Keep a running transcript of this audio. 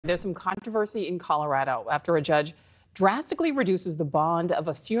There's some controversy in Colorado after a judge drastically reduces the bond of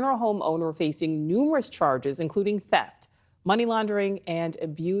a funeral home owner facing numerous charges, including theft, money laundering, and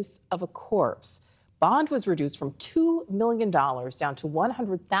abuse of a corpse. Bond was reduced from $2 million down to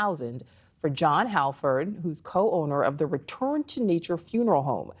 $100,000 for Jon Hallford, who's co-owner of the Return to Nature funeral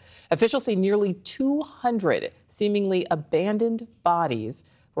home. Officials say nearly 200 seemingly abandoned bodies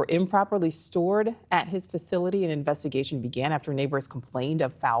were improperly stored at his facility. An investigation began after neighbors complained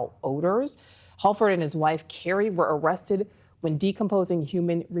of foul odors. Hallford and his wife, Carrie, were arrested when decomposing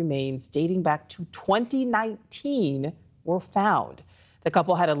human remains dating back to 2019 were found. The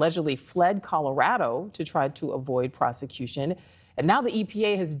couple had allegedly fled Colorado to try to avoid prosecution. And now the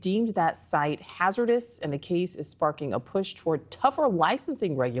EPA has deemed that site hazardous, and the case is sparking a push toward tougher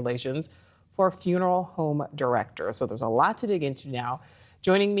licensing regulations for funeral home directors. So there's a lot to dig into now.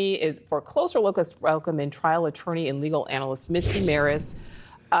 Joining me is, for a closer look, let's welcome in trial attorney and legal analyst Misty Marris.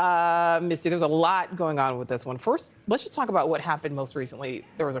 Misty, there's a lot going on with this one. First, let's just talk about what happened most recently.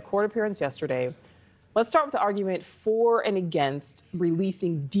 There was a court appearance yesterday. Let's start with the argument for and against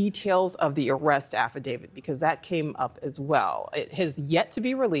releasing details of the arrest affidavit, because that came up as well. It has yet to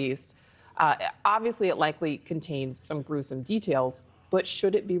be released. Obviously, it likely contains some gruesome details, but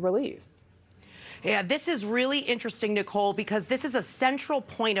should it be released? Yeah, this is really interesting, Nichole, because this is a central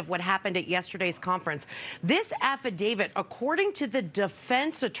point of what happened at yesterday's conference. This affidavit, according to the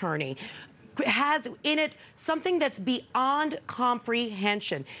defense attorney, has in it something that's beyond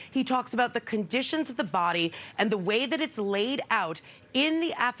comprehension. He talks about the conditions of the body and the way that it's laid out in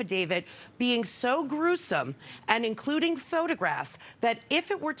the affidavit being so gruesome, and including photographs, that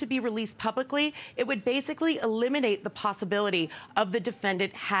if it were to be released publicly, it would basically eliminate the possibility of the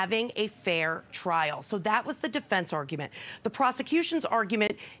defendant having a fair trial. So that was the defense argument. The prosecution's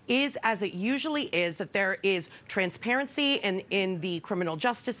argument is, as it usually is, that there is transparency in the criminal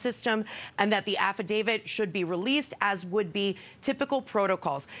justice system, and that the affidavit should be released, as would be typical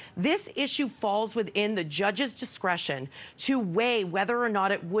protocols. This issue falls within the judge's discretion to weigh whether or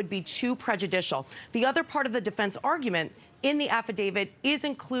not it would be too prejudicial. The other part of the defense argument in the affidavit is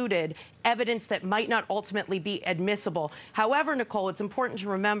included evidence that might not ultimately be admissible. However, Nichole, it's important to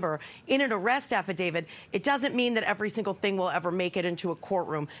remember, in an arrest affidavit, it doesn't mean that every single thing will ever make it into a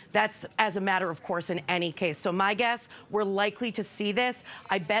courtroom. That's as a matter of course in any case. So my guess, we're likely to see this.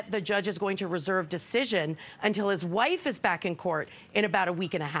 I bet the judge is going to reserve decision until his wife is back in court in about a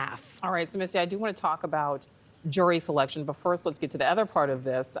week and a half. All right, so Misty, I do want to talk about jury selection, but first let's get to the other part of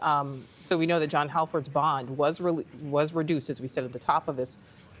this. So we know that Jon Hallford's bond was reduced, as we said at the top of this,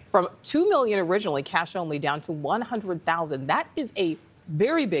 from $2 million originally, cash only, down to $100,000. That is a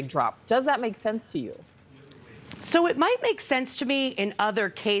very big drop. Does that make sense to you? So it might make sense to me in other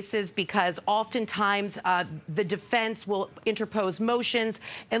cases, because oftentimes the defense will interpose motions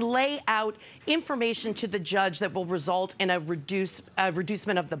and lay out information to the judge that will result in a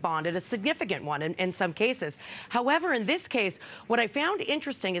reducement of the bond, and a significant one in some cases. However, in this case, what I found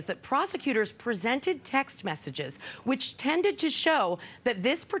interesting is that prosecutors presented text messages which tended to show that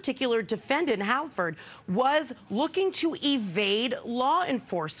this particular defendant, Hallford, was looking to evade law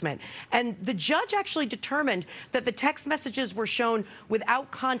enforcement. And the judge actually determined that the text messages were shown without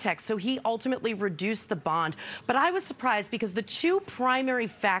context, so he ultimately reduced the bond. But I was surprised, because the two primary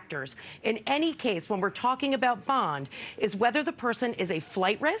factors in any case when we're talking about bond is whether the person is a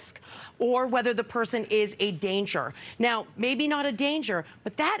flight risk or whether the person is a danger. Now, maybe not a danger,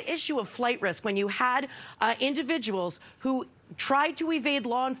 but that issue of flight risk, when you had individuals who tried to evade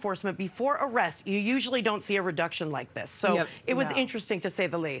law enforcement before arrest, you usually don't see a reduction like this. So it was interesting, to say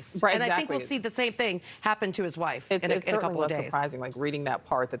the least. Right, and exactly. I think we'll see the same thing happen to his wife in a couple of days. It certainly was surprising, like reading that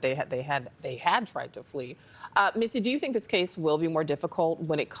part, that they had tried to flee. Missy, do you think this case will be more difficult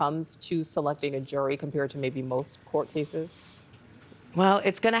when it comes to selecting a jury compared to maybe most court cases? Well,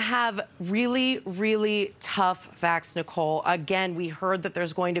 it's going to have really, really tough facts, Nichole. Again, we heard that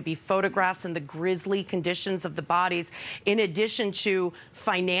there's going to be photographs and the grisly conditions of the bodies, in addition to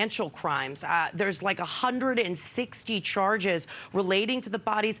financial crimes. There's like 160 charges relating to the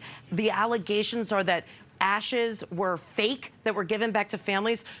bodies. The allegations are that ashes were fake, that were given back to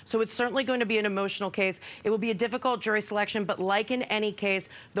families. So it's certainly going to be an emotional case. It will be a difficult jury selection, but like in any case,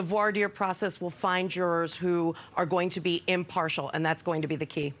 the voir dire process will find jurors who are going to be impartial, and that's going to be the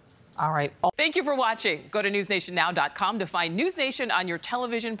key. All right. Thank you for watching. Go to newsnationnow.com to find News Nation on your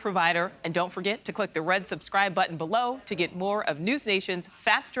television provider. And don't forget to click the red subscribe button below to get more of News Nation's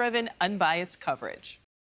fact-driven, unbiased coverage.